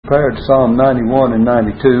prepared Psalm 91 and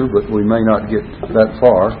 92, but we may not get that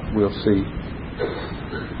far. We'll see.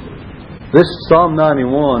 This Psalm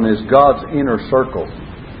 91 is God's inner circle,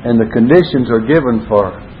 and the conditions are given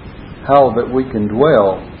for how that we can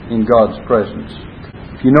dwell in God's presence.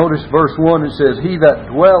 If you notice verse 1, it says, "He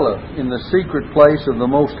that dwelleth in the secret place of the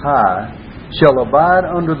Most High shall abide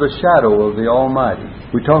under the shadow of the Almighty."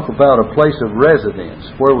 We talk about a place of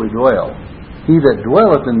residence, where we dwell. "He that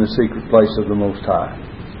dwelleth in the secret place of the Most High."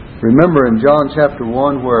 Remember in John chapter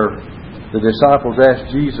 1 where the disciples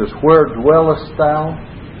asked Jesus, "Where dwellest thou?"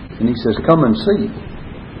 And He says, "Come and see."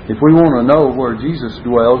 If we want to know where Jesus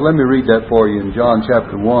dwells, let me read that for you in John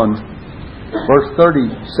chapter 1. Verse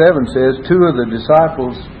 37 says, "Two of the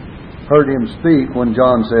disciples heard Him speak," when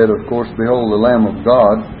John said, of course, "Behold the Lamb of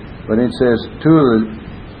God." But it says,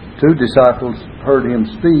 two disciples heard Him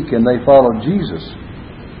speak, and they followed Jesus.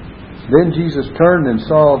 Then Jesus turned and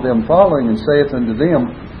saw them following, and saith unto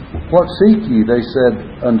them, "What seek ye?" They said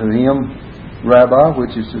unto Him, "Rabbi,"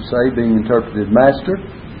 which is to say, being interpreted, "Master,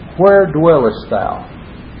 where dwellest thou?"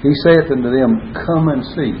 He saith unto them, "Come and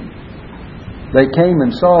see." They came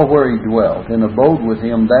and saw where He dwelt, and abode with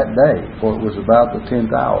Him that day, for it was about the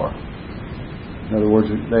 10th hour. In other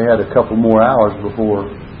words, they had a couple more hours before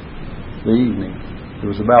the evening. It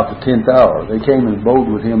was about the 10th hour. They came and abode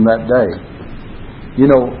with Him that day. You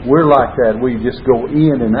know, we're like that. We just go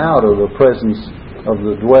in and out of the presence of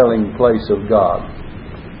the dwelling place of God.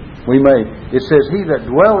 It says, "He that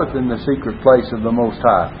dwelleth in the secret place of the Most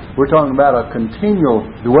High." We're talking about a continual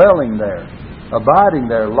dwelling there, abiding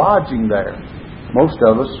there, lodging there. Most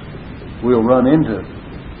of us will run into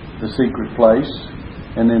the secret place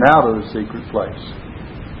and then out of the secret place.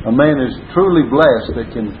 A man is truly blessed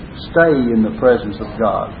that can stay in the presence of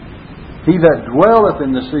God. "He that dwelleth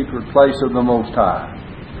in the secret place of the Most High."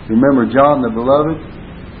 Remember John the Beloved?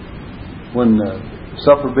 When the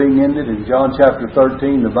supper being ended in John chapter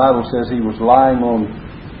 13, the Bible says he was lying on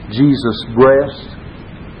Jesus' breast.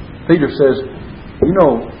 Peter says,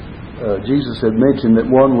 Jesus had mentioned that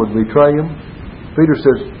one would betray Him. Peter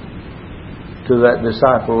says to that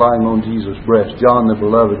disciple lying on Jesus' breast, John the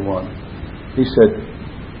Beloved one, he said,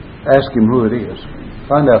 "Ask him who it is.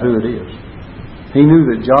 Find out who it is." He knew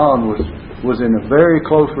that John was in a very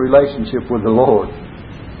close relationship with the Lord.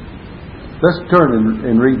 Let's turn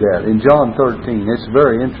and read that in John 13. It's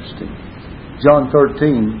very interesting. John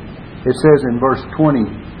 13, it says in verse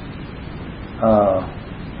 21,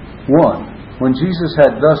 "When Jesus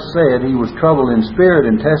had thus said, He was troubled in spirit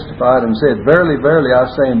and testified and said, Verily, verily, I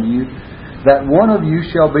say unto you, that one of you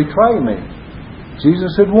shall betray me."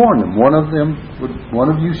 Jesus had warned them, one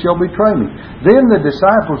of you shall betray me. "Then the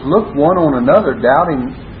disciples looked one on another,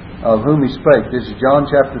 doubting of whom He spake." This is John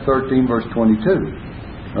chapter 13, verse 22.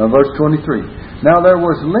 Verse 23. "Now there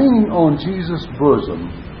was leaning on Jesus' bosom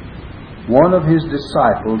one of His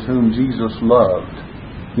disciples whom Jesus loved."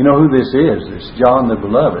 You know who this is? It's John the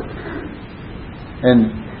Beloved.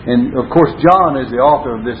 And of course John is the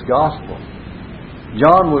author of this gospel.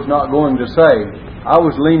 John was not going to say, "I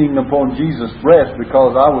was leaning upon Jesus' breast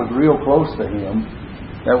because I was real close to Him."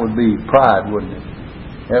 That would be pride, wouldn't it?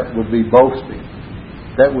 That would be boasting.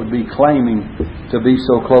 That would be claiming to be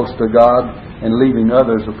so close to God and leaving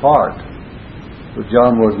others apart. But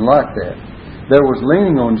John wasn't like that. There was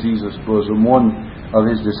leaning on Jesus' bosom one of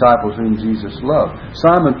His disciples whom Jesus loved.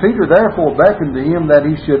 "Simon Peter therefore beckoned to Him that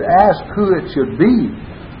he should ask who it should be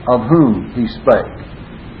of whom He spake."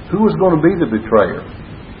 Who was going to be the betrayer?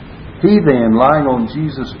 "He then, lying on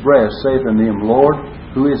Jesus' breast, saith unto Him, Lord,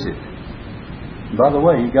 who is it?" And by the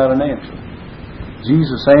way, he got an answer.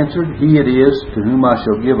 Jesus answered, "He it is to whom I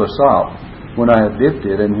shall give a sop when I have dipped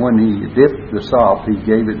it." And when He dipped the sop, He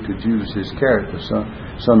gave it to Judas Iscariot, the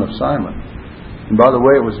son of Simon. And by the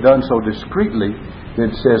way, it was done so discreetly that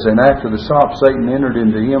it says, "And after the sop, Satan entered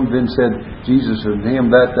into him. Then said Jesus unto him,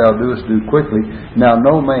 That thou doest, do quickly. Now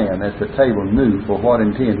no man at the table knew for what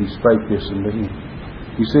intent He spake this unto him."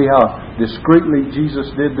 You see how discreetly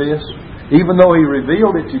Jesus did this? Even though He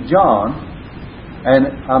revealed it to John,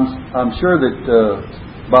 and I'm sure that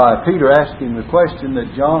by Peter asking the question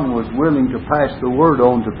that John was willing to pass the word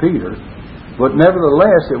on to Peter. But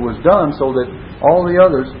nevertheless, it was done so that all the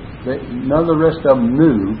others, none of the rest of them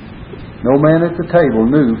knew. No man at the table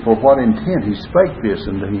knew for what intent He spake this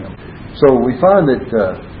unto him. So we find that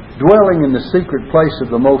dwelling in the secret place of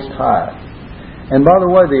the Most High. And by the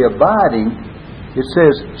way, the abiding, it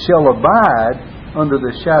says, shall abide under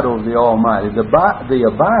the shadow of the Almighty. The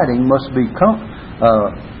abiding must be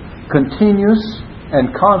continuous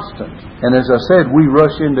and constant. And as I said, we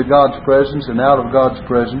rush into God's presence and out of God's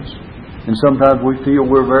presence. And sometimes we feel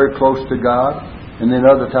we're very close to God, and then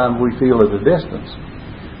other times we feel at a distance.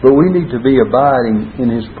 But we need to be abiding in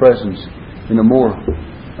His presence in a more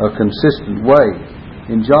consistent way.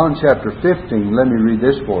 In John chapter 15, let me read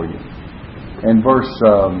this for you. In verse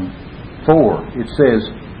 4, it says,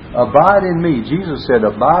 "Abide in me." Jesus said,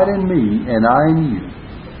 "Abide in me, and I in you.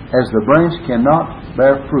 As the branch cannot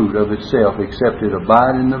bear fruit of itself except it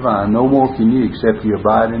abide in the vine, no more can you except you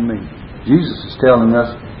abide in me." Jesus is telling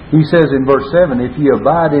us, He says in verse 7, "If ye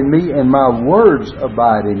abide in me, and my words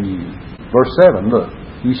abide in you." Verse 7, look,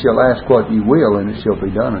 "Ye shall ask what ye will, and it shall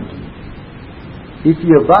be done unto you." If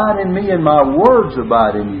ye abide in me, and my words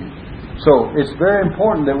abide in you. So it's very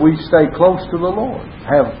important that we stay close to the Lord,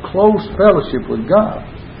 have close fellowship with God.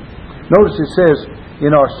 Notice it says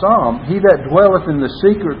in our psalm, "He that dwelleth in the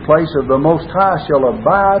secret place of the Most High shall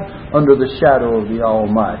abide under the shadow of the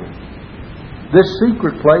Almighty." This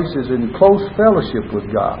secret place is in close fellowship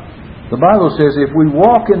with God. The Bible says if we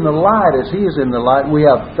walk in the light as He is in the light, we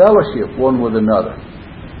have fellowship one with another.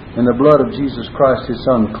 And the blood of Jesus Christ, His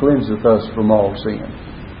Son, cleanseth us from all sin.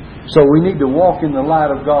 So we need to walk in the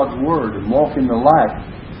light of God's Word and walk in the light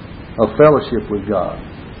of fellowship with God.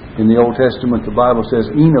 In the Old Testament, the Bible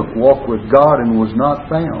says Enoch walked with God and was not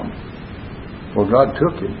found. Well, God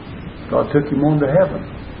took him. God took him on to heaven.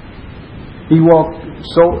 He walked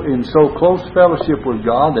in so close fellowship with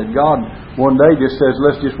God that God one day just says,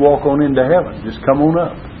 "Let's just walk on into heaven. Just come on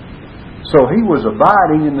up." So he was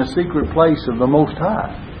abiding in the secret place of the Most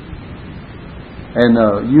High. And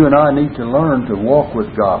you and I need to learn to walk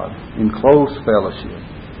with God in close fellowship.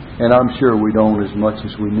 And I'm sure we don't as much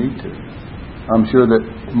as we need to. I'm sure that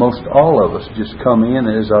most all of us just come in,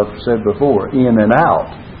 as I've said before, in and out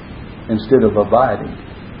instead of abiding.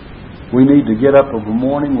 We need to get up of a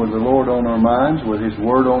morning with the Lord on our minds, with His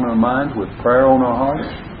Word on our minds, with prayer on our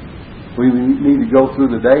hearts. We need to go through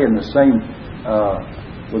the day in the same,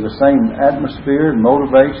 with the same atmosphere and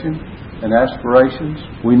motivation and aspirations.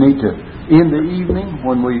 We need to, in the evening,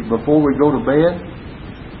 before we go to bed,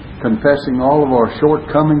 confessing all of our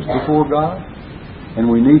shortcomings before God, and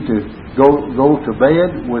we need to go to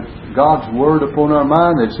bed with God's Word upon our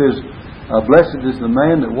mind that says, "Blessed is the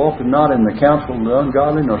man that walketh not in the counsel of the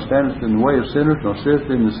ungodly, nor standeth in the way of sinners, nor sitteth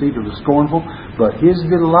in the seat of the scornful, but his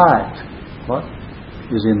delight," what?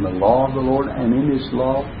 "Is in the law of the Lord, and in His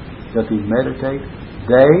law doth he meditate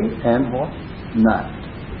day and what? Night."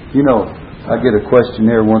 You know, I get a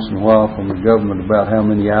questionnaire once in a while from the government about how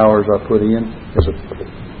many hours I put in as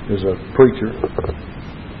a preacher.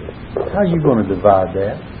 How are you going to divide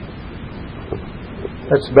that?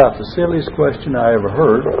 That's about the silliest question I ever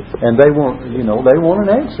heard, and they want an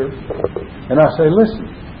answer. And I say, listen,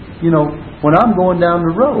 when I'm going down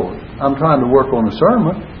the road, I'm trying to work on a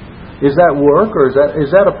sermon. Is that work, or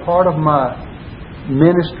is that a part of my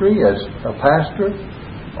ministry as a pastor?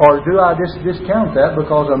 Or do I just discount that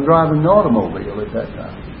because I'm driving an automobile at that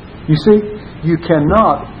time? You see, you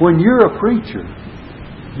cannot, when you're a preacher,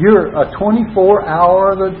 you're a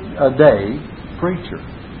 24-hour-a-day preacher.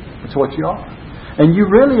 That's what you are. And you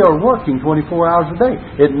really are working 24 hours a day.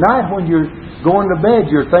 At night when you're going to bed,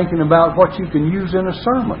 you're thinking about what you can use in a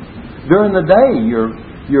sermon. During the day, you're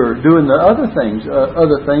doing the other things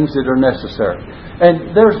that are necessary.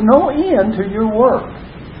 And there's no end to your work.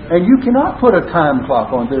 And you cannot put a time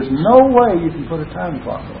clock on it. There's no way you can put a time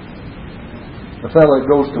clock on it. The fellow that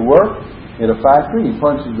goes to work at a factory, he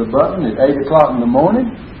punches the button at 8 o'clock in the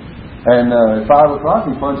morning. And at 5 o'clock,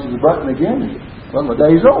 he punches the button again. Well, the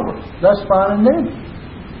day's over. That's fine and dandy.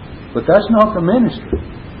 But that's not the ministry.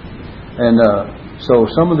 And so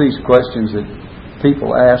some of these questions that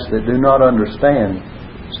people ask that do not understand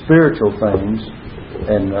spiritual things,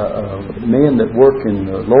 and men that work in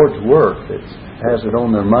the Lord's work, that has it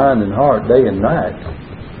on their mind and heart day and night.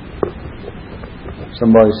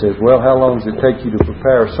 Somebody says, "Well, how long does it take you to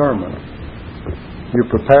prepare a sermon?" You're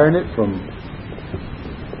preparing it from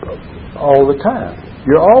all the time.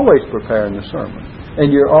 You're always preparing the sermon.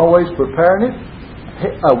 And you're always preparing it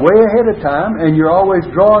way ahead of time, and you're always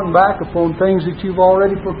drawing back upon things that you've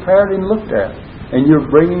already prepared and looked at. And you're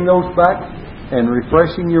bringing those back and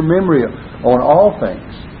refreshing your memory on all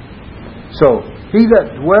things. So, "He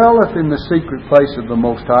that dwelleth in the secret place of the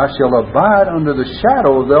Most High shall abide under the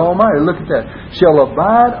shadow of the Almighty." Look at that. Shall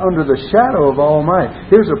abide under the shadow of Almighty.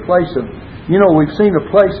 Here's a place of, we've seen a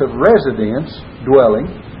place of residence, dwelling,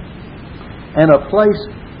 and a place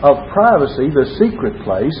of privacy, the secret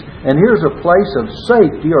place. And here's a place of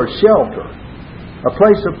safety or shelter, a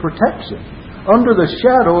place of protection, under the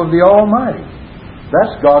shadow of the Almighty.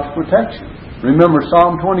 That's God's protection. Remember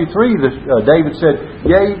Psalm 23, David said,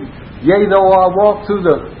 "Yea, Yea, though I walk through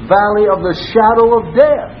the valley of the shadow of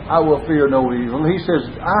death, I will fear no evil. He says,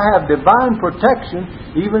 I have divine protection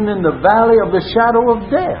even in the valley of the shadow of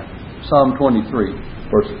death. Psalm 23,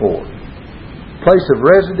 verse 4. Place of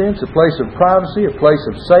residence, a place of privacy, a place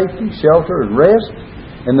of safety, shelter, and rest.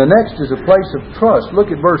 And the next is a place of trust. Look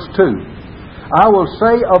at verse 2. I will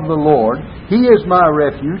say of the Lord, He is my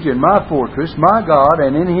refuge and my fortress, my God,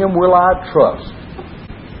 and in Him will I trust.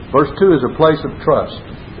 Verse 2 is a place of trust.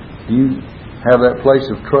 Do you have that place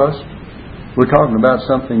of trust? We're talking about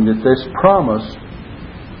something that this promise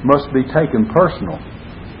must be taken personal.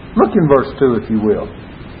 Look in verse 2, if you will.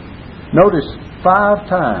 Notice 5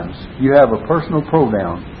 times you have a personal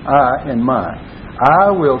pronoun, I and my.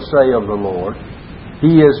 I will say of the Lord,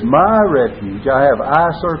 He is my refuge. I have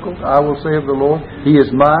I circled. I will say of the Lord, He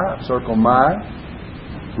is my, circle my,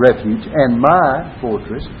 refuge, and my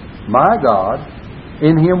fortress, my God.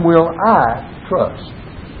 In Him will I trust.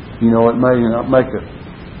 You know, it may not make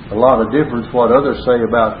a lot of difference what others say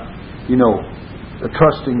about,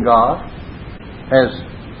 trusting God as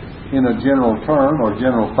in a general term or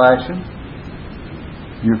general fashion.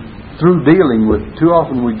 Too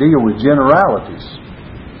often we deal with generalities.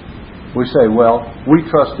 We say, well, we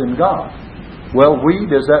trust in God. Well,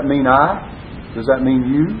 does that mean I? Does that mean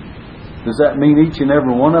you? Does that mean each and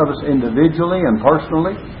every one of us individually and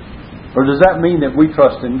personally? Or does that mean that we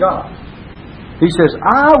trust in God? He says,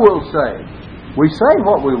 I will say. We say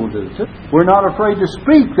what we will do. We're not afraid to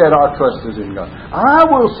speak that our trust is in God. I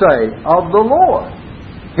will say of the Lord,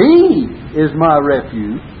 He is my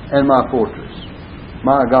refuge and my fortress.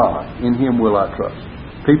 My God, in Him will I trust.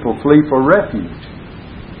 People flee for refuge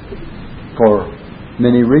for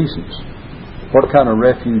many reasons. What kind of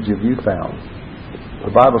refuge have you found? The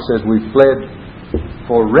Bible says we fled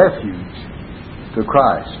for refuge to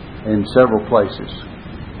Christ in several places.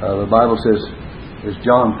 The Bible says, as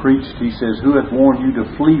John preached, he says, who hath warned you to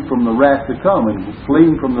flee from the wrath to come? And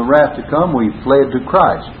fleeing from the wrath to come, we fled to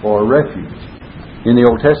Christ for a refuge. In the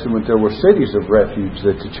Old Testament, there were cities of refuge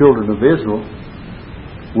that the children of Israel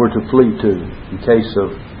were to flee to in case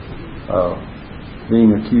of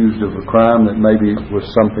being accused of a crime that maybe was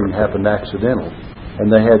something happened accidental.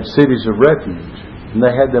 And they had cities of refuge. And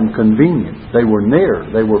they had them convenient. They were near.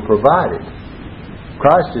 They were provided.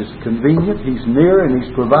 Christ is convenient. He's near and He's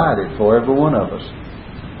provided for every one of us.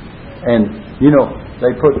 And,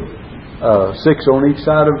 they put 6 on each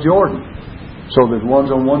side of Jordan. So that one's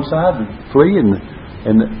on one side and flee in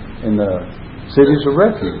the cities of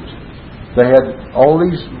refuge. They had all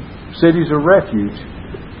these cities of refuge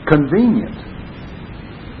convenient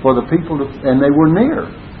for the people and they were near.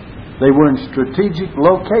 They were in strategic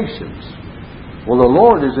locations. Well, the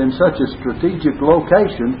Lord is in such a strategic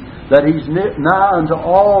location that He's nigh unto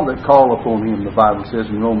all that call upon Him, the Bible says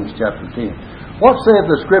in Romans chapter 10. What saith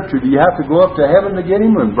the Scripture? Do you have to go up to heaven to get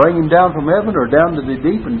Him and bring Him down from heaven, or down to the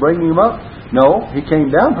deep and bring Him up? No, He came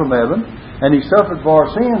down from heaven and He suffered for our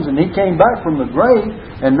sins, and He came back from the grave,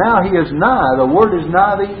 and now He is nigh. The word is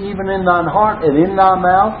nigh thee, even in thine heart and in thy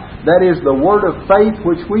mouth. That is the word of faith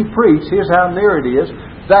which we preach. Here's how near it is.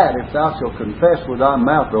 That if thou shalt confess with thy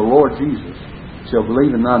mouth the Lord Jesus, shall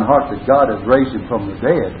believe in thine heart that God has raised Him from the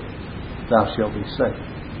dead, thou shalt be saved.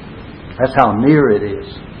 That's how near it is.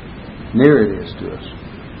 Near it is to us.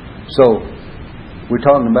 So, we're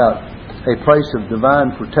talking about a place of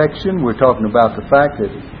divine protection. We're talking about the fact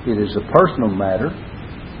that it is a personal matter.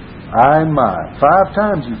 I and my. 5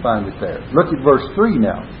 times you find it there. Look at verse 3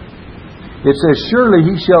 now. It says, surely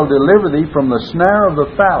He shall deliver thee from the snare of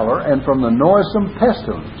the fowler and from the noisome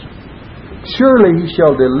pestilence. Surely He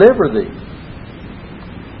shall deliver thee.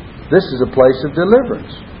 This is a place of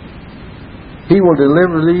deliverance. He will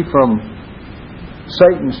deliver thee from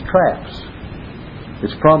Satan's traps.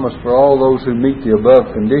 It's promised for all those who meet the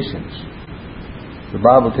above conditions. The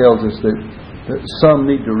Bible tells us that some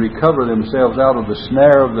need to recover themselves out of the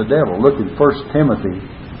snare of the devil. Look at 2 Timothy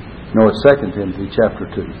chapter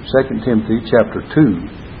 2. 2 Timothy chapter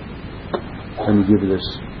 2. Let me give you this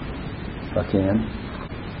if I can.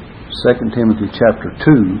 2 Timothy chapter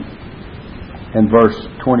 2 and verse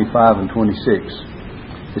 25 and 26.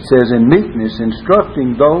 It says, in meekness,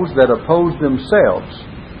 instructing those that oppose themselves.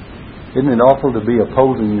 Isn't it awful to be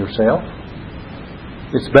opposing yourself?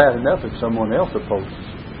 It's bad enough if someone else opposes.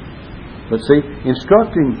 But see,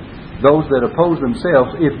 instructing those that oppose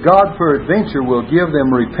themselves, if God peradventure will give them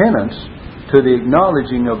repentance to the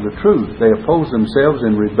acknowledging of the truth, they oppose themselves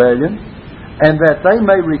in rebellion, and that they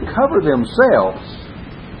may recover themselves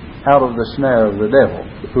out of the snare of the devil,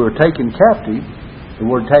 who are taken captive. The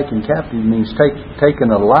word taken captive means taken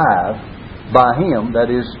alive by him, that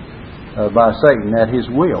is, by Satan, at his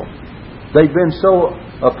will. They've been so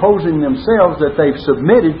opposing themselves that they've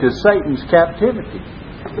submitted to Satan's captivity.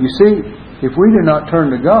 You see, if we do not turn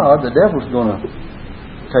to God, the devil's going to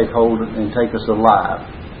take hold and take us alive.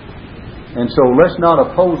 And so let's not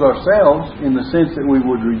oppose ourselves in the sense that we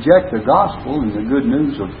would reject the gospel and the good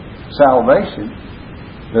news of salvation.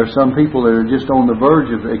 There's some people that are just on the verge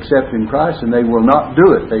of accepting Christ and they will not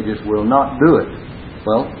do it. They just will not do it.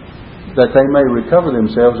 Well, that they may recover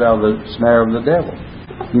themselves out of the snare of the devil.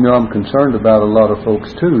 You know, I'm concerned about a lot of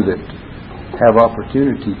folks too that have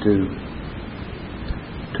opportunity to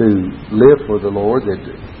live for the Lord, that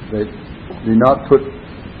do not put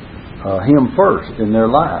Him first in their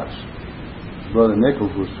lives. Brother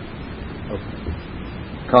Nichols was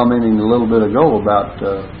commenting a little bit ago about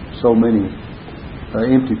so many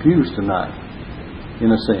empty pews tonight, in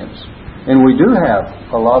a sense. And we do have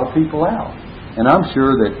a lot of people out. And I'm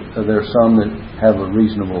sure that there's some that have a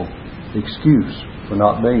reasonable excuse for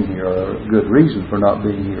not being here, or a good reason for not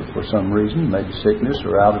being here for some reason, maybe sickness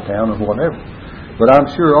or out of town or whatever. But I'm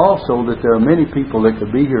sure also that there are many people that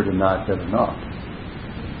could be here tonight that are not.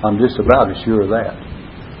 I'm just about as sure of that.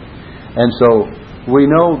 And so we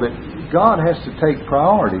know that God has to take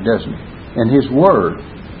priority, doesn't He? And His Word.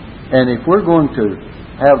 And if we're going to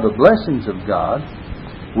have the blessings of God,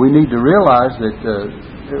 we need to realize that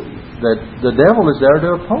the devil is there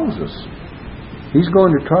to oppose us. He's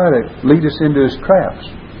going to try to lead us into his traps.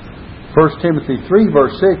 1 Timothy 3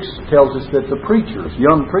 verse 6 tells us that the preachers,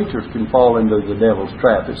 young preachers, can fall into the devil's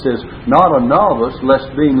trap. It says, not a novice,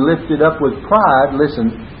 lest being lifted up with pride,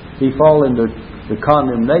 listen, he fall into the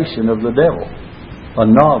condemnation of the devil. A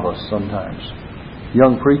novice sometimes.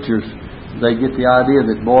 Young preachers, they get the idea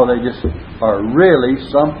that, boy, they just are really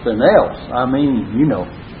something else. I mean, you know,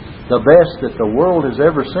 the best that the world has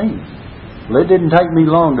ever seen. Well, it didn't take me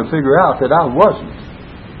long to figure out that I wasn't.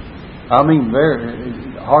 I mean,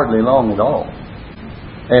 hardly long at all.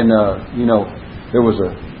 And, you know, there was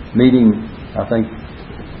a meeting, I think,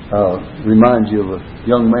 reminds you of a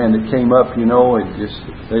young man that came up, you know, and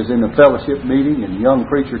they was in a fellowship meeting, and a young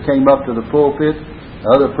preacher came up to the pulpit.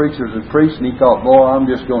 Other preachers had preached, and he thought, boy, I'm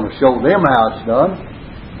just going to show them how it's done.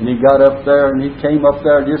 And he got up there, and he came up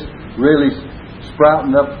there just really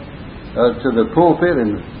sprouting up to the pulpit,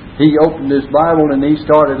 and he opened his Bible, and he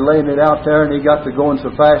started laying it out there, and he got to going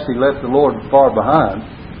so fast he left the Lord far behind.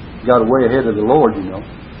 Got way ahead of the Lord, you know.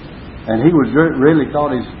 And he was really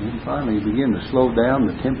thought he finally began to slow down,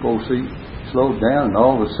 the tempo slowed down, and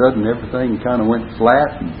all of a sudden everything kind of went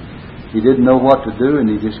flat, and he didn't know what to do, and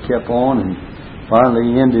he just kept on, and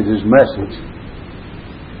finally he ended his message.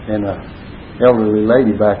 And an elderly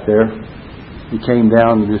lady back there, he came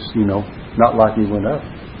down just, you know, not like he went up.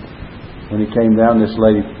 When he came down, this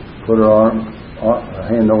lady put her a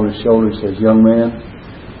hand on his shoulder and says, young man,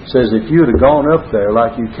 says, if you'd have gone up there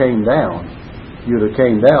like you came down, you'd have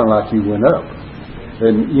came down like you went up.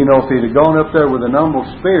 And, you know, if he'd have gone up there with an humble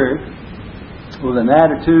spirit, with an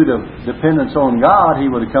attitude of dependence on God, he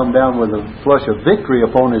would have come down with a flush of victory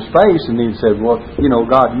upon his face, and he'd said, well, you know,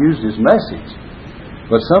 God used his message.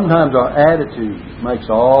 But sometimes our attitude makes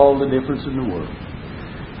all the difference in the world.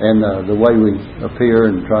 And the way we appear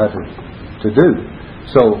and try to do.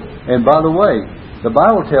 So, and by the way, the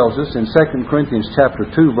Bible tells us in 2 Corinthians chapter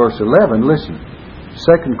 2 verse 11, listen,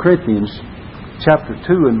 2 Corinthians chapter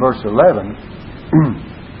 2 and verse 11,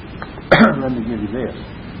 let me give you this.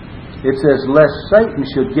 It says, lest Satan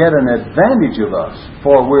should get an advantage of us,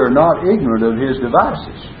 for we're not ignorant of his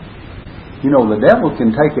devices. You know, the devil can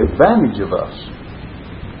take advantage of us.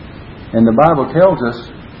 And the Bible tells us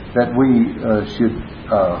that we should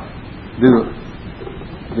do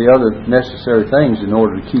the other necessary things in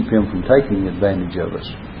order to keep him from taking advantage of us.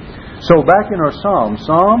 So back in our Psalm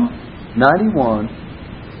 91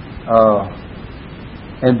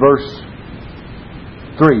 and verse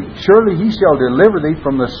 3. Surely he shall deliver thee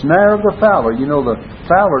from the snare of the fowler. You know, the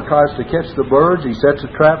fowler tries to catch the birds. He sets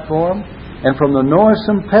a trap for them. And from the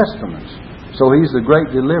noisome pestilence. So he's the great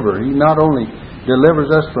deliverer. He not only delivers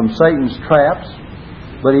us from Satan's traps,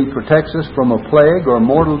 but he protects us from a plague or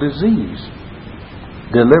mortal disease.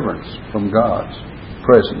 Deliverance from God's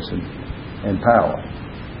presence and power.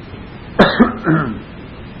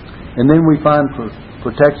 And then we find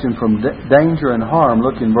protection from danger and harm.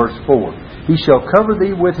 Look in verse 4. He shall cover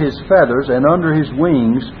thee with his feathers, and under his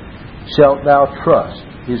wings shalt thou trust.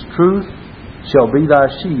 His truth shall be thy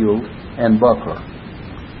shield and buckler.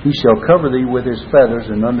 He shall cover thee with his feathers,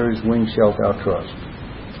 and under his wings shalt thou trust.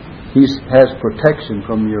 He has protection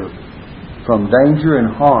from danger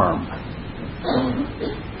and harm.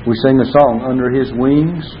 We sing a song, under his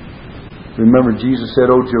wings Remember Jesus said,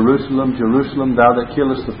 O Jerusalem, Jerusalem, thou that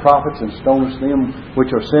killest the prophets and stonest them which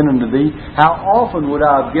are sent unto thee, how often would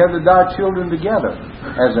I have gathered thy children together,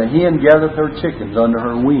 as a hen gathereth her chickens under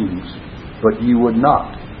her wings, but ye would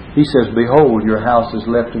not. He says, behold, your house is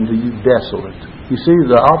left unto you desolate. You see,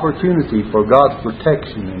 the opportunity for God's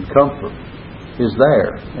protection and comfort is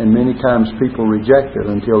there, and many times people reject it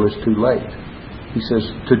until it's too late. He says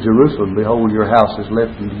to Jerusalem, behold, your house is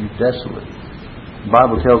left unto you desolate. The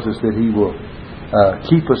Bible tells us that He will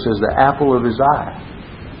keep us as the apple of His eye.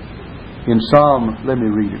 In Psalm, let me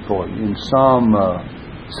read it for you. In Psalm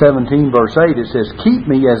 17 verse 8 it says, keep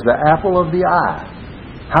me as the apple of the eye.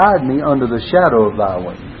 Hide me under the shadow of thy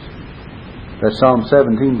wings. That's Psalm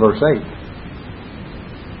 17 verse 8.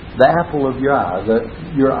 The apple of your eye.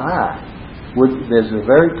 Your eye. There's a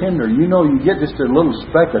very tender, you get just a little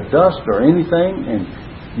speck of dust or anything, and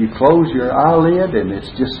you close your eyelid, and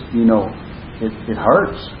it's just, it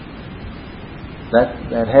hurts.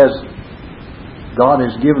 God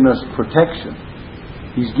has given us protection.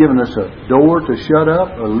 He's given us a door to shut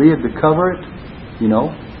up, a lid to cover it.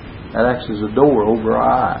 That acts as a door over our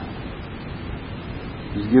eye.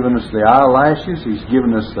 He's given us the eyelashes. He's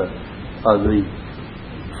given us the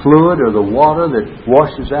fluid or the water that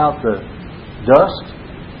washes out the dust.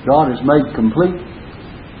 God has made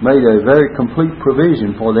a very complete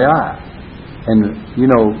provision for the eye. And,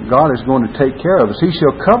 God is going to take care of us. He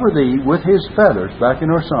shall cover thee with His feathers, back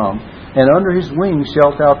in our psalm, and under His wings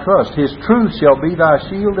shalt thou trust. His truth shall be thy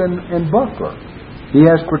shield and buckler. He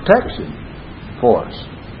has protection for us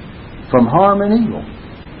from harm and evil.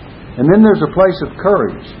 And then there's a place of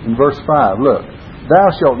courage in verse 5. Look, thou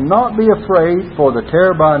shalt not be afraid for the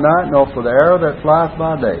terror by night, nor for the arrow that flieth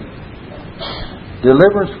by day.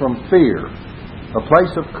 Deliverance from fear. A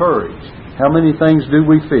place of courage. How many things do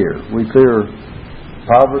we fear? We fear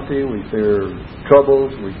poverty, we fear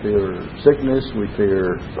troubles, we fear sickness, we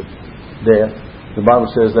fear death. The Bible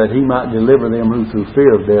says that He might deliver them who through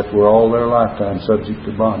fear of death were all their lifetime subject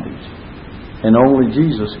to bondage. And only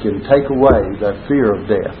Jesus can take away that fear of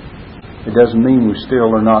death. It doesn't mean we still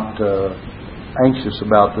are not anxious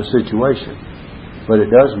about the situation, but it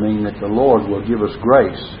does mean that the Lord will give us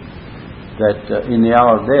grace, that in the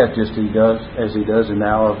hour of death, just as He does in the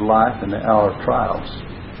hour of life and the hour of trials.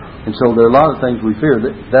 And so there are a lot of things we fear.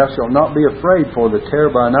 Thou shalt not be afraid for the terror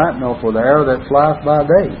by night, nor for the arrow that flieth by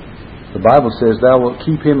day. The Bible says, thou wilt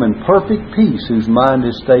keep him in perfect peace whose mind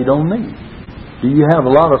is stayed on thee. Do you have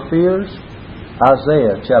a lot of fears?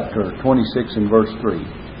 Isaiah chapter 26 and verse 3.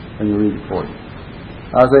 Let me read it for you.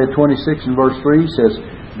 Isaiah 26 and verse 3 says,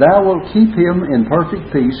 thou wilt keep him in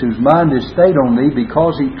perfect peace whose mind is stayed on thee,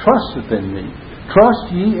 because he trusteth in thee.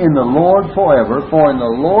 Trust ye in the Lord forever, for in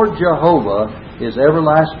the Lord Jehovah is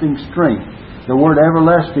everlasting strength. The word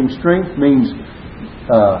everlasting strength means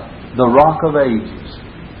the rock of ages.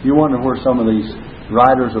 You wonder where some of these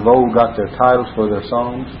writers of old got their titles for their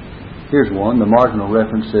songs? Here's one. The marginal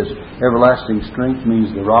reference says, everlasting strength means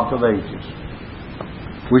the rock of ages.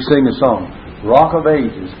 We sing a song, Rock of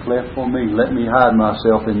ages, cleft for me, let me hide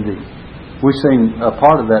myself in thee. We sing a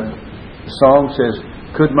part of that song says,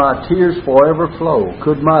 could my tears forever flow?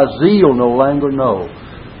 Could my zeal no longer know?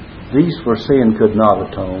 These for sin could not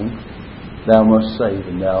atone. Thou must save,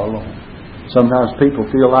 and thou alone. Sometimes people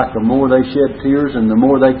feel like the more they shed tears and the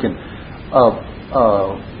more they can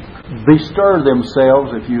bestir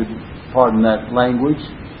themselves, if you pardon that language,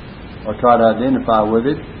 or try to identify with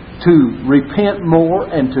it, to repent more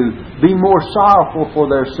and to be more sorrowful for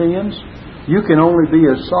their sins. You can only be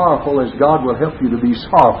as sorrowful as God will help you to be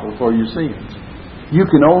sorrowful for your sins. You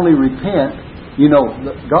can only repent. You know,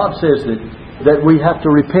 God says that we have to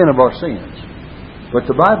repent of our sins. But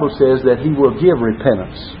the Bible says that He will give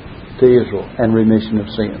repentance to Israel and remission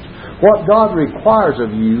of sins. What God requires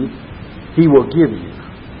of you, He will give you.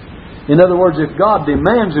 In other words, if God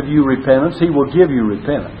demands of you repentance, He will give you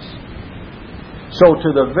repentance. So to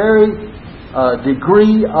the very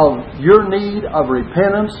degree of your need of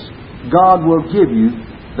repentance, God will give you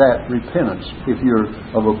that repentance if you're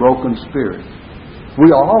of a broken spirit.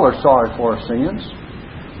 We all are sorry for our sins.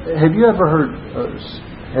 Have you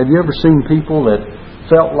ever seen people that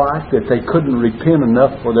felt like that they couldn't repent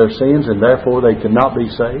enough for their sins and therefore they could not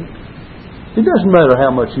be saved? It doesn't matter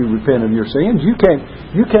how much you repent of your sins. You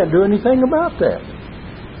can't do anything about that.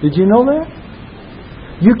 Did you know that?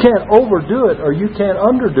 You can't overdo it or you can't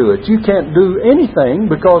underdo it. You can't do anything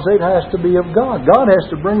because it has to be of God. God has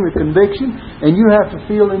to bring the conviction, and you have to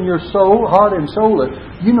feel in your soul, heart and soul, that,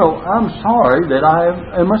 you know, I'm sorry that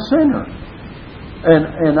I am a sinner.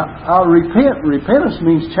 And I'll repent. Repentance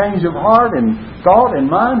means change of heart and thought and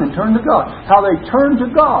mind and turn to God. How they turn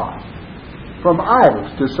to God from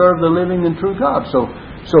idols to serve the living and true God. So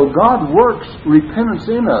God works repentance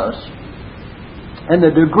in us, and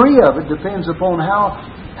the degree of it depends upon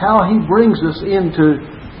how He brings us into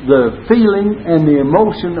the feeling and the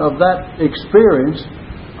emotion of that experience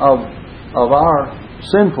of our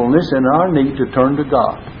sinfulness and our need to turn to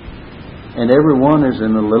God. And everyone is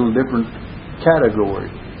in a little different category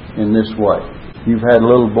in this way. You've had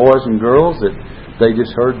little boys and girls that they've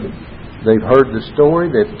heard the story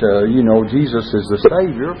that Jesus is the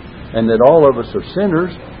Savior and that all of us are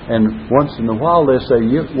sinners. And once in a while they say,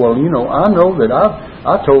 well, I know that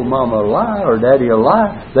I told Mama a lie or Daddy a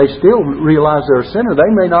lie. They still realize they're a sinner. They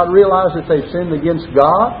may not realize that they've sinned against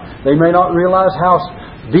God. They may not realize how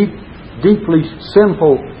deeply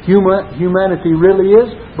sinful humanity really is,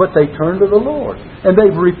 but they turn to the Lord. And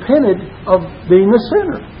they've repented of being a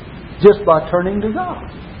sinner just by turning to God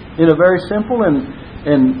in a very simple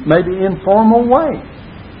and maybe informal way.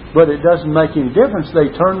 But it doesn't make any difference.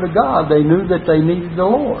 They turned to God. They knew that they needed the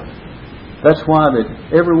Lord. That's why that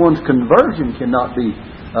everyone's conversion cannot be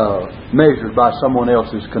measured by someone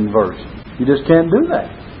else's conversion. You just can't do that.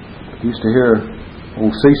 I used to hear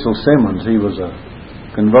old Cecil Simmons. He was a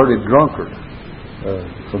converted drunkard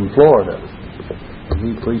from Florida.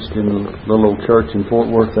 He preached in a little old church in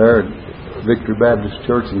Fort Worth there, at Victory Baptist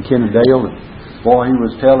Church in Kennedale. Boy, he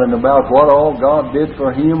was telling about what all God did for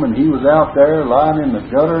him, and he was out there lying in the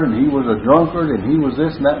gutter, and he was a drunkard, and he was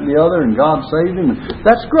this and that and the other, and God saved him.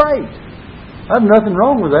 That's great. There's nothing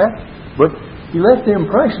wrong with that. But he left the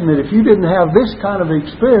impression that if you didn't have this kind of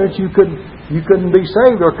experience, you couldn't be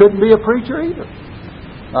saved or couldn't be a preacher either.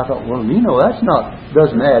 I thought, well,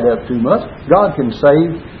 doesn't add up too much. God can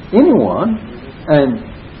save anyone,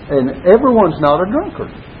 and everyone's not a drunkard.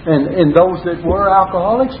 And those that were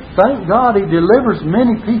alcoholics, thank God He delivers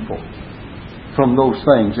many people from those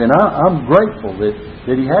things. And I'm grateful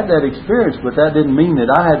that He had that experience, but that didn't mean that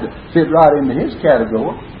I had to fit right into His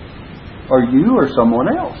category, or you, or someone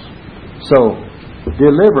else. So,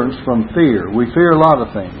 deliverance from fear. We fear a lot of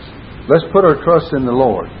things. Let's put our trust in the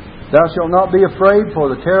Lord. Thou shalt not be afraid for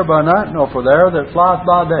the terror by night, nor for the arrow that flieth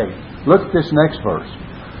by day. Look at this next verse.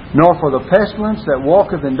 Nor for the pestilence that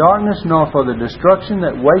walketh in darkness, nor for the destruction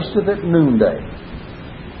that wasteth at noonday.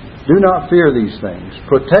 Do not fear these things.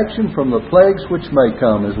 Protection from the plagues which may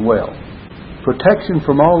come as well. Protection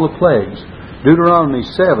from all the plagues. Deuteronomy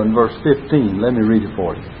 7 verse 15. Let me read it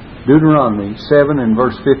for you. Deuteronomy 7 and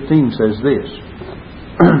verse 15 says this.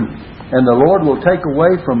 And the Lord will take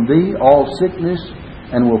away from thee all sickness,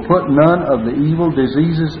 and will put none of the evil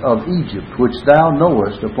diseases of Egypt, which thou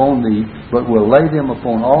knowest, upon thee, but will lay them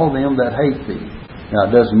upon all them that hate thee.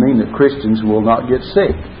 Now, it doesn't mean that Christians will not get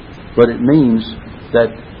sick, but it means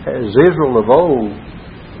that as Israel of old,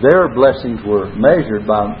 their blessings were measured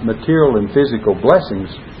by material and physical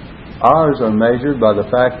blessings. Ours are measured by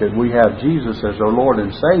the fact that we have Jesus as our Lord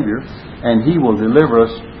and Savior, and He will deliver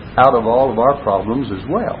us out of all of our problems as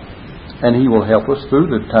well. And He will help us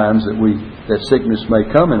through the times that sickness may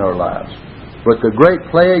come in our lives. But the great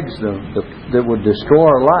plagues that would destroy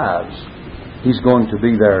our lives, He's going to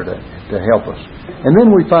be there to help us. And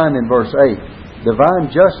then we find in verse 8,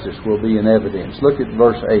 divine justice will be in evidence. Look at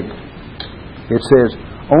verse 8. It says,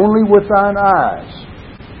 only with thine eyes.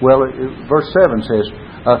 Well, verse 7 says,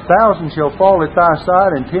 1,000 shall fall at thy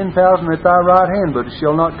side, and 10,000 at thy right hand, but it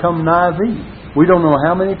shall not come nigh thee. We don't know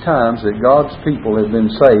how many times that God's people have been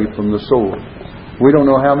saved from the sword. We don't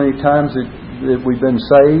know how many times that we've been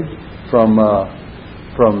saved from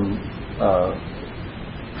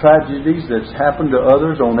tragedies that's happened to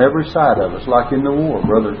others on every side of us, like in the war.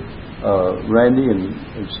 Brother Randy and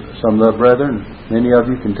some of the brethren, many of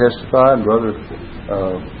you can testify, and Brother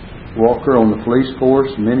Walker on the police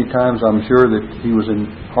force. Many times I'm sure that he was in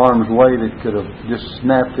harm's way that could have just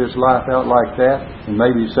snapped his life out like that, and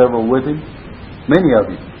maybe several with him. Many of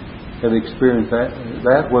you have experienced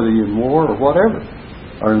that, whether you're in war or whatever.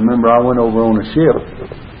 I remember I went over on a ship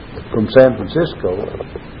from San Francisco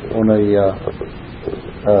on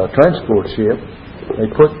a transport ship. They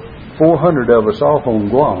put 400 of us off on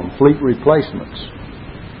Guam, fleet replacements.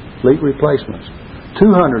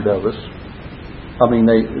 200 of us.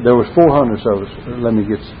 There was 400 of us. Let me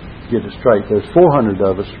get it straight. There's 400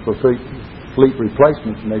 of us for fleet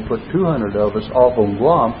replacements, and they put 200 of us off on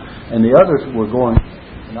Guam, and the others were going.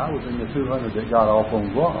 And I was in the 200 that got off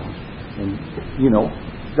on Guam. And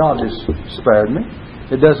God has spared me.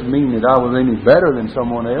 It doesn't mean that I was any better than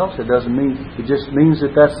someone else. It just means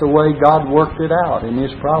that that's the way God worked it out in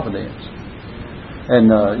His providence.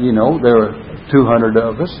 And there were 200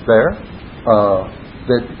 of us there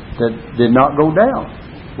that did not go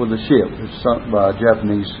down with the ship. It was sunk by a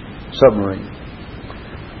Japanese submarine.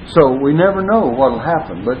 So we never know what will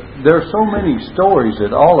happen. But there are so many stories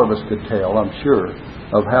that all of us could tell, I'm sure,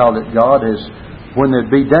 of how that God has, when there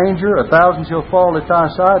be danger, 1,000 shall fall at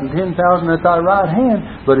thy side and 10,000 at thy right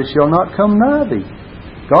hand, but it shall not come nigh thee.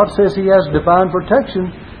 God says He has divine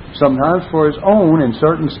protection, sometimes for His own in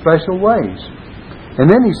certain special ways.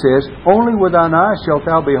 And then He says, only with thine eyes shalt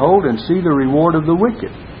thou behold and see the reward of the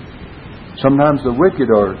wicked. Sometimes the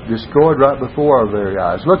wicked are destroyed right before our very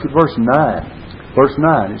eyes. Look at verse 9. Verse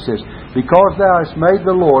 9, it says, because thou hast made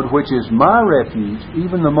the Lord, which is my refuge,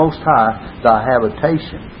 even the Most High, thy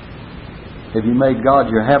habitation. Have you made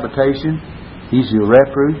God your habitation? He's your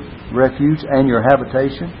refuge and your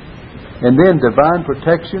habitation. And then divine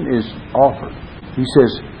protection is offered. He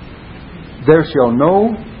says, there shall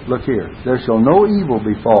no evil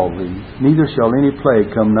befall thee, neither shall any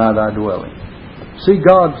plague come nigh thy dwelling. See,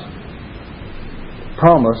 God's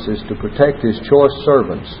promise is to protect His choice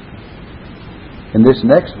servants. In this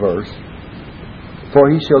next verse,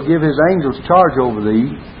 for He shall give His angels charge over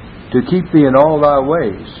thee to keep thee in all thy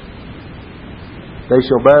ways. They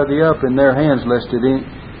shall bear thee up in their hands, lest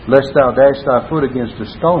thou dash thy foot against a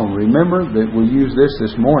stone. Remember that we used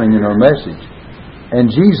this morning in our message.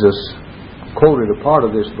 And Jesus quoted a part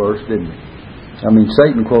of this verse, didn't he?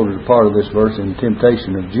 Satan quoted a part of this verse in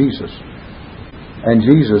temptation of Jesus. And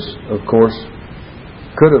Jesus, of course,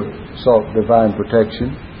 could have sought divine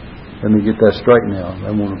protection. Let me get that straight now. I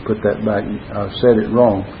want to put that back. I said it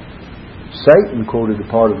wrong. Satan quoted a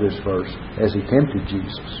part of this verse as he tempted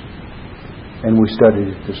Jesus. And we studied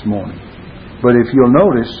it this morning. But if you'll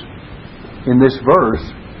notice, in this verse,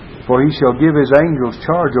 for He shall give His angels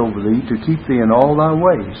charge over thee to keep thee in all thy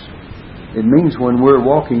ways. It means when we're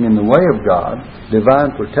walking in the way of God,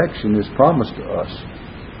 divine protection is promised to us.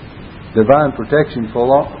 Divine protection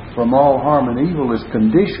from all harm and evil is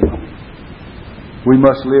conditional. We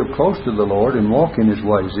must live close to the Lord and walk in His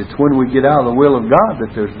ways. It's when we get out of the will of God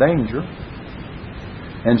that there's danger.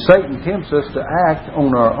 And Satan tempts us to act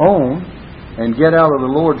on our own and get out of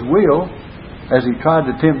the Lord's will, as he tried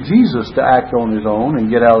to tempt Jesus to act on His own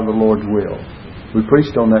and get out of the Lord's will. We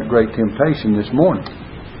preached on that great temptation this morning.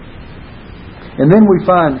 And then we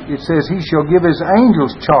find, it says, He shall give His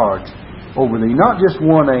angels charge over thee. Not just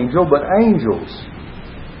one angel, but angels.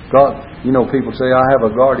 God, people say, I have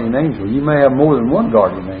a guardian angel. You may have more than one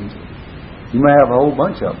guardian angel. You may have a whole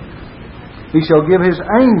bunch of them. He shall give His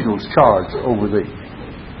angels charge over thee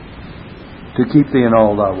to keep thee in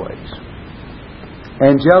all thy ways.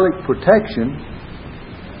 Angelic protection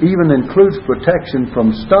even includes protection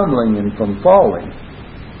from stumbling and from falling.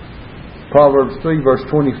 Proverbs 3 verse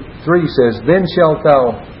 23 says, Then shall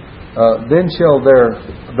thou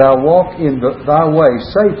walk in thy way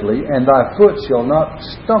safely, and thy foot shall not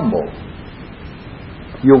stumble.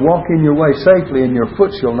 You'll walk in your way safely, and your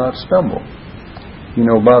foot shall not stumble.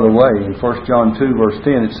 By the way, in 1 John 2 verse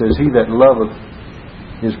 10 it says, He that loveth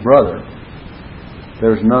his brother,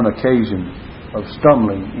 there's none occasion of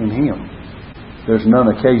stumbling in him. There's none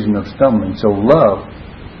occasion of stumbling. So love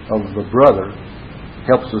of the brother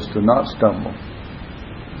helps us to not stumble.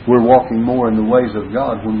 We're walking more in the ways of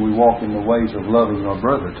God when we walk in the ways of loving our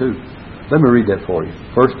brother too. Let me read that for you.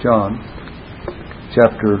 1 John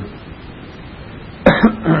chapter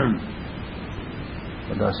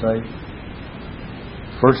what did I say?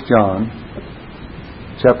 1 John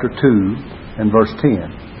chapter 2 and verse 10.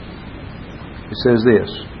 It says this,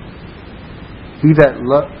 He that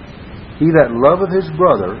loveth his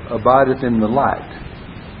brother abideth in the light,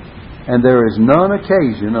 and there is none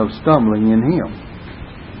occasion of stumbling in him.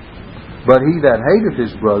 But he that hateth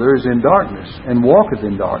his brother is in darkness, and walketh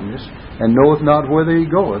in darkness, and knoweth not whither he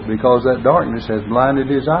goeth, because that darkness has blinded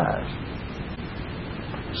his eyes.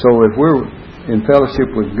 So if we're in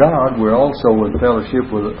fellowship with God, we're also in fellowship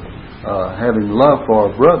with having love for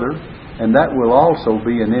our brother, and that will also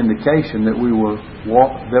be an indication that we're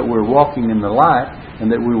walking in the light,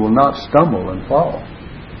 and that we will not stumble and fall.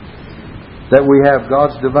 That we have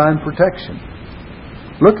God's divine protection.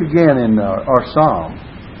 Look again in our psalm.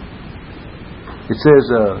 It says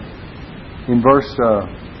in verse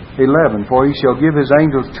 11, For He shall give His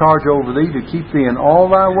angels charge over thee to keep thee in all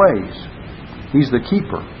thy ways. He's the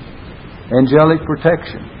keeper. Angelic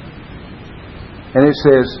protection. And it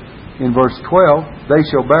says in verse 12, They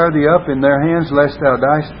shall bear thee up in their hands, lest thou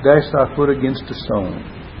dash thy foot against a stone.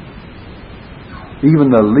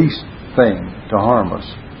 Even the least thing to harm us,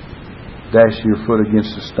 dash your foot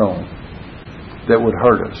against a stone that would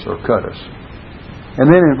hurt us or cut us. And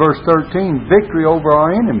then in verse 13, victory over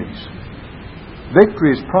our enemies.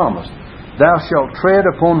 Victory is promised. Thou shalt tread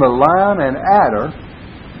upon the lion and adder,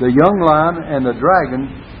 the young lion and the dragon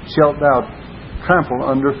shalt thou trample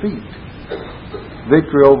under feet.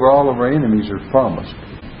 victory over all of our enemies is promised.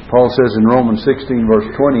 Paul says in Romans 16 verse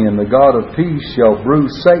 20, "And the God of peace shall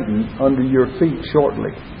bruise Satan under your feet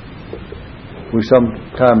shortly." We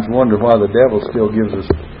sometimes wonder why the devil still gives us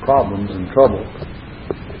problems and trouble.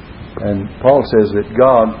 And Paul says that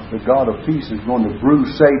God, the God of peace, is going to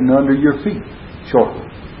bruise Satan under your feet shortly.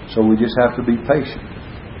 So we just have to be patient.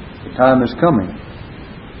 The time is coming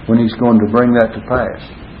when He's going to bring that to pass.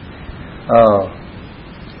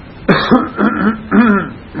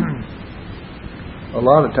 A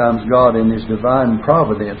lot of times God in His divine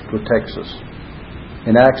providence protects us.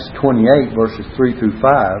 In Acts 28 verses 3 through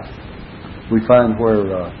 5, we find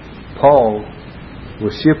where Paul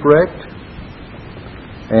was shipwrecked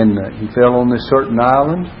and he fell on this certain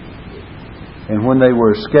island. And when they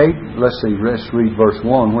were escaped, let's read verse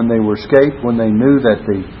 1. When they were escaped, when they knew that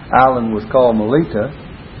the island was called Melita,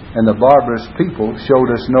 and the barbarous people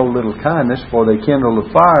showed us no little kindness, for they kindled a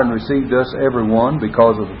fire and received us every one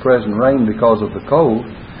because of the present rain, because of the cold.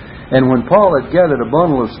 And when Paul had gathered a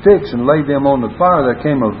bundle of sticks and laid them on the fire, there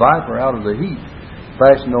came a viper out of the heat,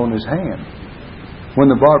 fastened on his hand. When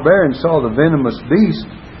the barbarians saw the venomous beast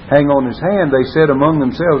hang on his hand, they said among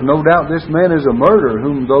themselves, "No doubt this man is a murderer,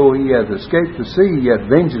 whom though he hath escaped the sea,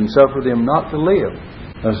 yet vengeance suffered him not to live."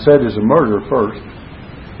 I said is a murderer first.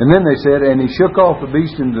 And then they said, "And he shook off the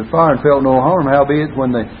beast into the fire and felt no harm. Howbeit,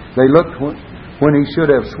 when they looked when he should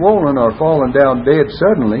have swollen or fallen down dead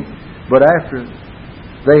suddenly, but after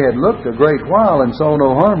they had looked a great while and saw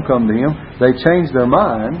no harm come to him, they changed their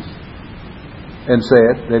minds and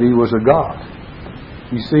said that he was a god."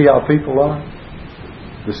 You see how people are?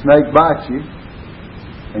 The snake bites you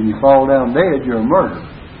and you fall down dead, you're a murderer.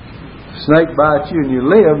 The snake bites you and you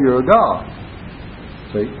live, you're a god.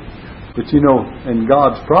 See? But you know, in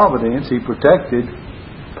God's providence, He protected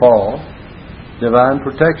Paul. Divine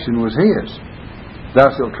protection was his. "Thou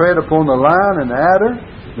shalt tread upon the lion and the adder,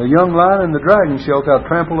 the young lion and the dragon shalt thou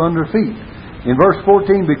trample under feet." In verse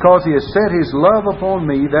 14, "Because he has set his love upon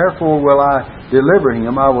me, therefore will I deliver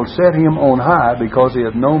him. I will set him on high, because he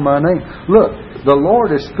hath known my name." Look, the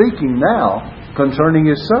Lord is speaking now concerning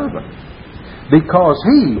His servant. Because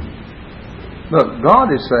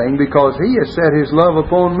God is saying, because He has set His love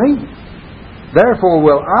upon me, therefore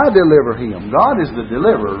will I deliver him. God is the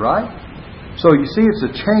deliverer, right? So you see, it's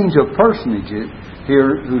a change of personage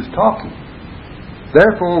here who's talking.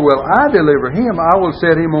 "Therefore will I deliver him. I will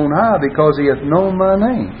set him on high, because he hath known my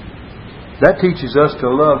name." That teaches us to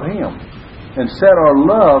love Him and set our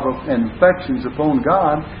love and affections upon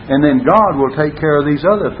God, and then God will take care of these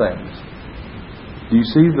other things. Do you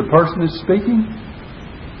see the person is speaking?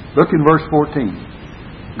 Look in verse 14.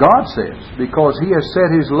 God says, "Because he has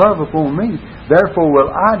set his love upon me, therefore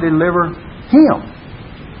will I deliver him."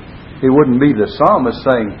 It wouldn't be the psalmist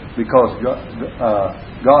saying, "Because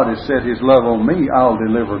God has set his love on me, I'll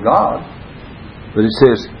deliver God." But it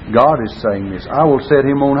says, God is saying this. "I will set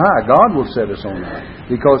him on high." God will set us on high,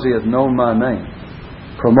 because he hath known my name.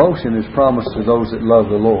 Promotion is promised to those that love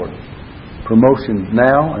the Lord. Promotion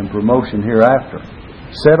now and promotion hereafter.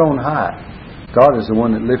 Set on high. God is the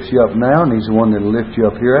one that lifts you up now, and He's the one that will lift you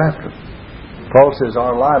up hereafter. Paul says,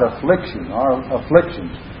 "Our light affliction," our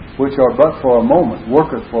afflictions, which are but for a moment,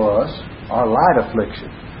 worketh for us our light affliction.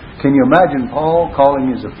 Can you imagine Paul calling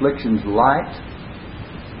his afflictions light?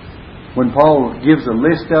 When Paul gives a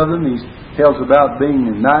list of them, he tells about being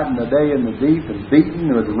a night and a day in the deep, and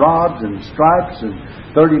beaten with rods and stripes, and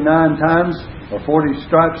 39 times or 40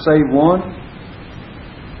 stripes save one,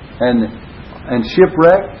 and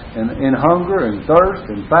shipwrecked, and in hunger and thirst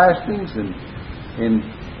and fastings, and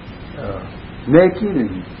naked,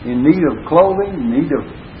 and in need of clothing, in need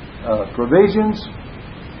of provisions.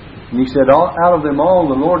 And he said, "Out of them all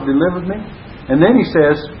the Lord delivered me." And then he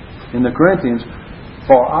says in the Corinthians,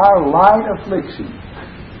 "For our light affliction,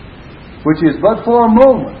 which is but for a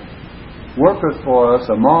moment, worketh for us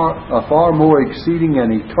a far more exceeding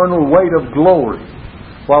and eternal weight of glory,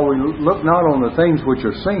 while we look not on the things which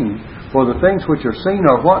are seen, for the things which are seen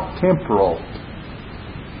are what? Temporal."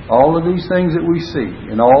 All of these things that we see,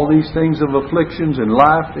 and all these things of afflictions and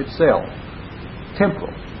life itself,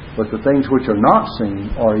 temporal. But the things which are not seen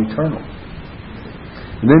are eternal.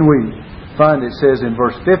 And then we find it says in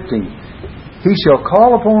verse 15, "He shall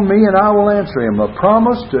call upon me, and I will answer him." A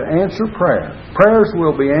promise to answer prayer. Prayers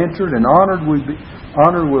will be answered, and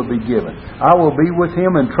honor will be given. "I will be with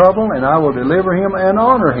him in trouble, and I will deliver him and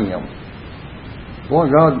honor him." Boy,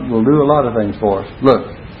 God will do a lot of things for us. Look,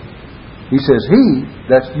 He says, "He,"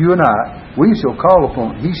 that's you and I, "he shall call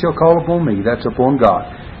upon me," that's upon God.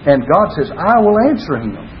 And God says, "I will answer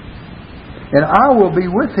him, and I will be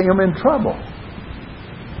with him in trouble."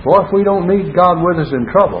 Boy, if we don't need God with us in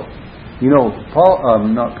trouble, You know,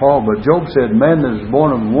 Job said, man that is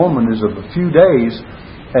born of a woman is of a few days,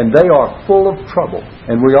 and they are full of trouble.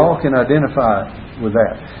 And we all can identify with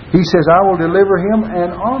that. He says, I will deliver him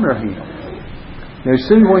and honor him. Now,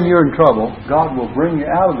 see, when you're in trouble, God will bring you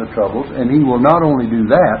out of the troubles, and He will not only do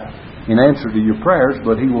that in answer to your prayers,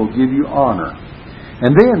 but He will give you honor.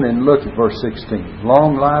 And then look at verse 16.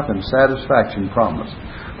 Long life and satisfaction promised.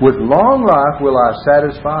 With long life will I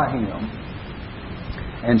satisfy him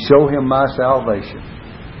and show him my salvation.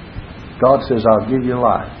 God says, I'll give you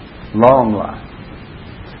life. Long life.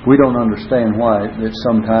 We don't understand why that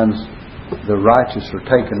sometimes the righteous are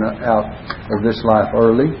taken out of this life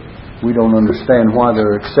early. We don't understand why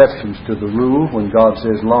there are exceptions to the rule when God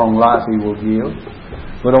says long life He will give.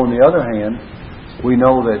 But on the other hand, we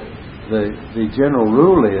know that the general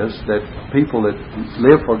rule is that people that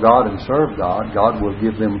live for God and serve God, God will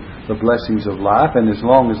give them the blessings of life, and as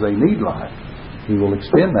long as they need life, He will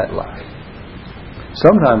extend that life.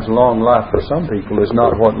 Sometimes long life for some people is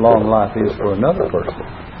not what long life is for another person.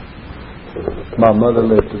 My mother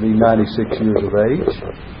lived to be 96 years of age.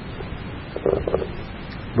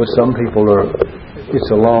 But some people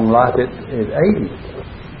it's a long life at 80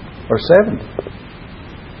 or 70.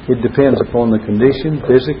 It depends upon the condition,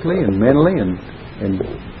 physically and mentally and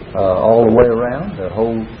all the way around, the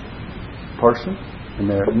whole person and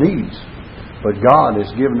their needs. But God has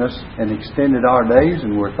given us and extended our days,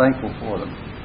 and we're thankful for them.